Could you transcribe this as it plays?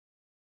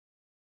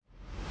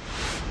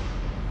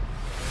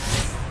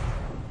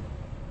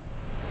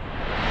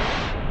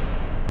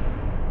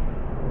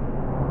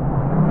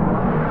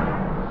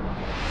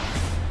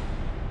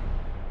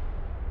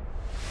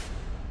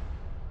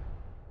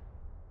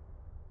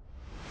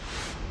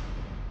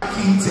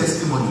striking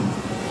testimony.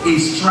 A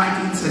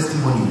striking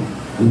testimony.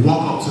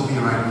 Walk up to me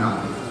right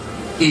now.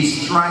 A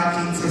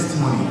striking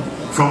testimony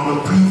from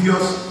the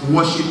previous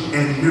worship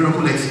and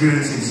miracle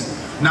experiences.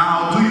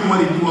 Now I'll do you what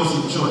he do us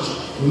in church.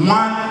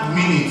 1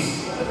 minute.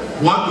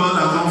 What God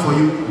has done for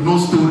you, no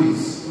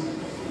stories.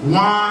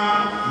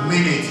 1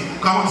 minute.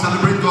 Come on,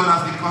 celebrate God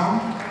as they come.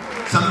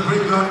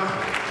 Celebrate God.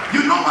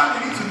 You know why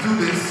we need to do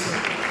this?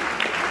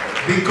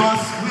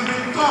 Because we've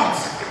been taught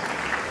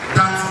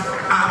that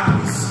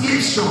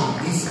appreciation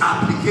is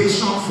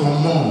application for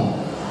more.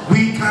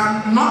 We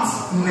cannot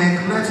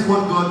neglect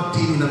what God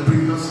did in the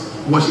previous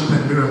worship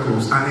and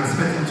miracles and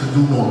expect him to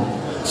do more.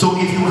 So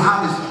if you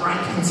have a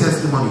striking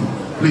testimony,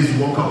 please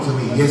walk up to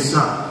me. Yes,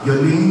 sir.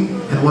 Your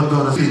name and what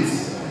God has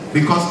did.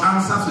 Because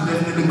answers will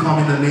definitely come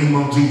in the name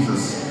of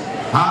Jesus.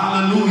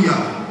 Hallelujah.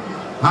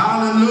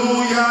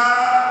 Hallelujah.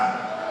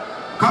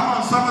 Come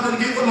on, somebody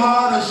give the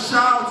Lord a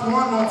shout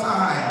one more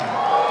time.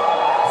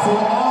 For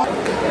all.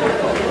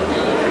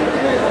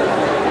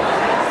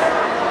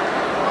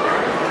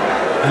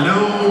 Hello.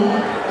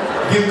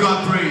 Give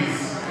God praise.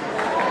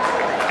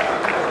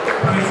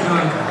 Praise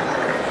God.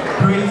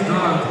 Praise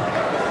God.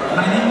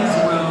 My name is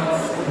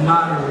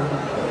Mario.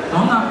 I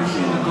want to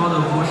appreciate the God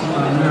of worship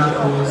and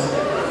miracles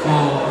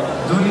for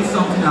doing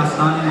something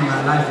outstanding in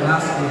my life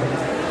last year.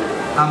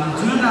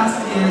 During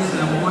last year's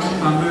worship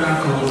and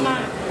miracles,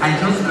 I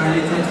just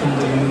graduated from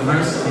the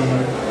university,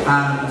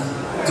 and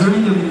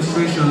during the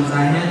ministrations,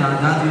 I heard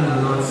our daddy in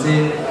the Lord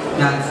say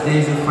that there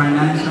is a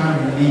financial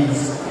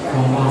release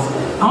from us.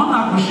 I want to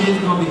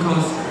appreciate God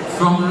because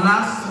from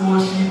last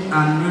worship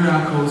and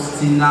miracles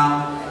till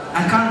now,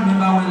 I can't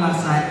remember when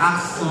last I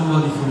asked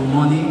somebody for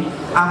money.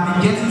 I've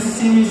been getting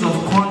series of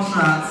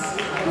contracts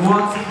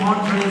worth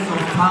hundreds of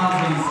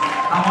thousands.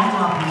 I want to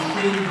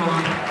appreciate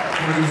God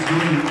for what he's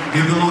doing.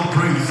 Give the Lord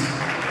praise.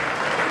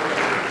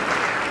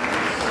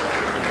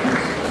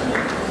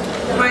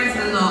 Praise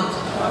the Lord.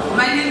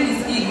 My name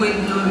is Igwe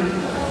Glory.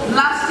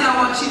 Last year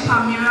worship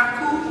and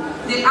miracle,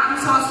 they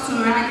asked us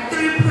to write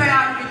 3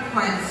 prayer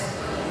requests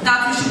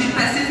that we should be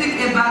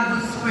specific about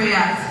those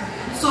prayers.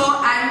 So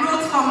I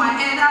wrote for my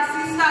elder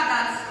sister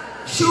that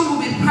she will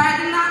be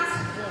pregnant.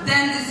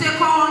 Then the second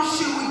one,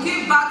 she will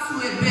give birth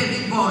to a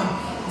baby boy.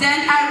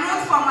 Then I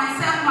wrote for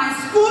myself, my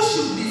school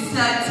should be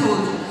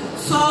settled.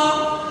 So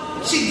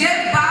she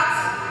gave birth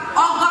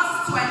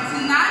August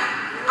 29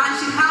 and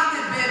she had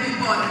a baby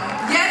boy.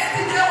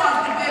 Yesterday was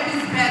the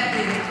baby's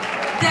birthday.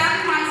 Then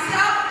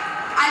myself,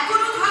 I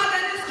couldn't have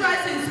any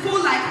stress in school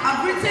like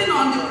I've written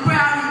on the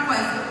prayer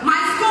request. My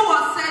school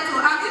was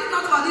settled, and if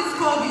not for this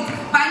COVID,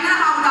 by now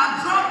I would have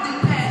dropped the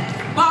pen.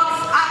 But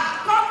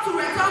I've come to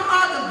return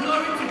all the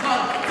glory to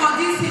God for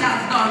this he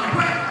has done.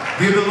 Pray.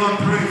 Give the Lord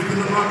praise. Give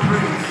the Lord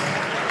praise.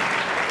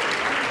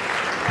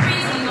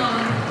 Praise the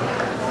Lord.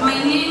 My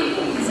name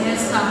is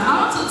Esther. I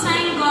want to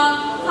thank God.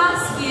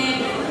 Last year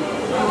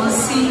I was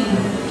singing.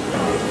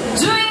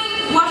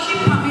 During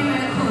worship and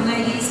miracle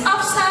like this,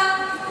 after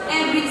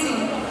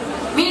everything,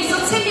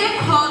 Minister Tilly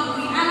called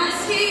me and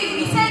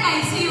he said,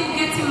 I see you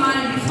getting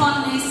married before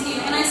next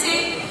year. And I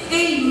said,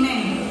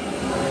 Amen.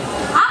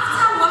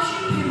 After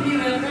worship and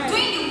miracle,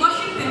 during the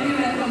worship and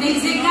miracle, there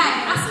is a guy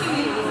asking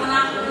me and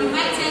I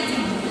invited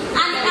him.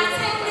 And he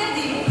attended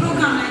the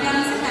program like that.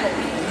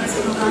 I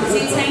said, I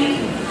said, thank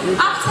you.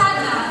 After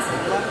that,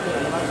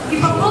 he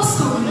proposed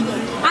to me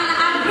and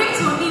I agreed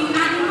to him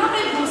and he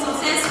wanted to be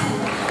successful.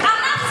 And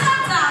after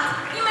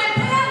that, in my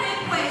prayer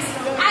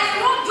request, I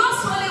wrote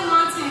just only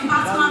one thing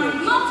about marriage,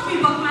 not me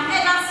but my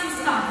elder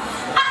sister.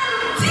 And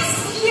this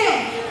year,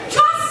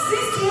 just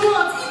this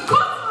month, he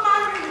got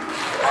married.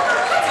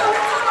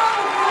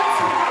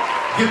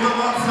 Give the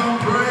Lord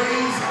some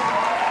praise.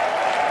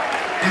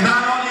 Is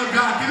that all you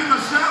got? Give him a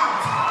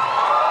shout.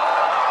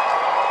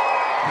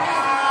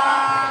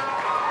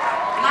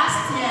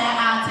 Last year,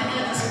 I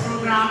attended this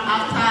program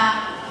after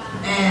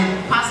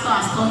Pastor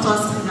has taught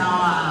us in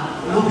our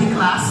lobby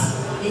class.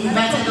 He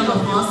invited all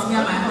of us. Me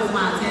and my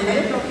husband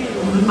attended. We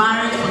were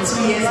married for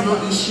 2 years, no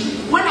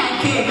issue. When I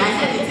came, I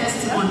heard the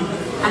testimony.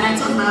 And I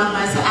told my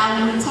husband, I said, I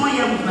will return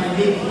here with my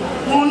baby.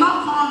 We will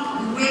not come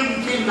the way we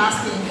came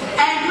last year.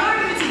 And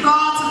glory be to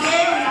God,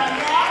 today we are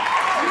here.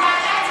 We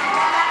are here to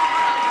God.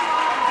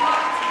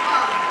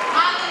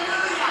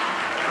 Hallelujah.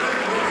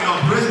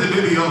 Praise the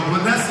baby up.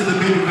 But that's the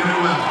baby very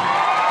well.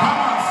 Come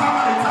on,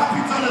 somebody tap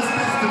into this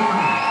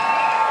testimony.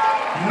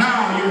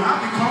 Now you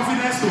have the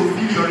confidence to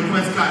fill your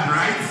request card,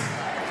 right?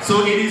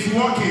 So it is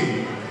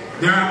working.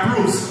 There are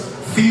proofs.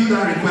 Fill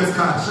that request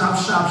card, sharp,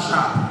 sharp,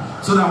 sharp.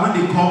 So that when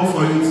they call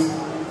for it,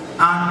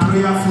 and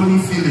prayerfully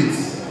fill it.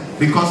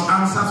 Because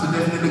answers will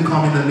definitely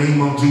come in the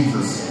name of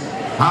Jesus.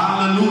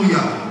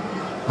 Hallelujah.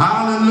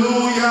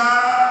 Hallelujah.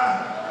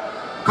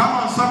 Come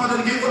on,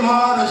 somebody give the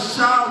Lord a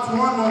shout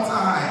one more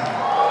time.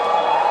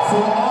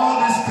 For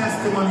all these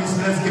testimonies,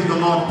 let's give the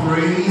Lord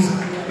praise.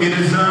 He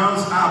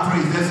deserves our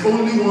praise. There's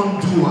only one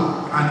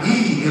doer, and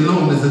he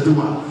alone is the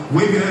doer.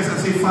 Wave your hands and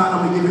say,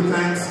 Father, we give you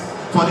thanks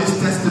for these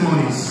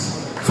testimonies.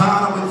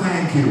 Father, we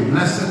thank you.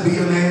 Blessed be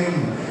your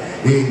name.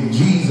 In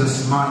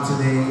Jesus' mighty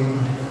name,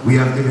 we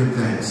have given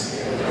thanks.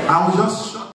 I will just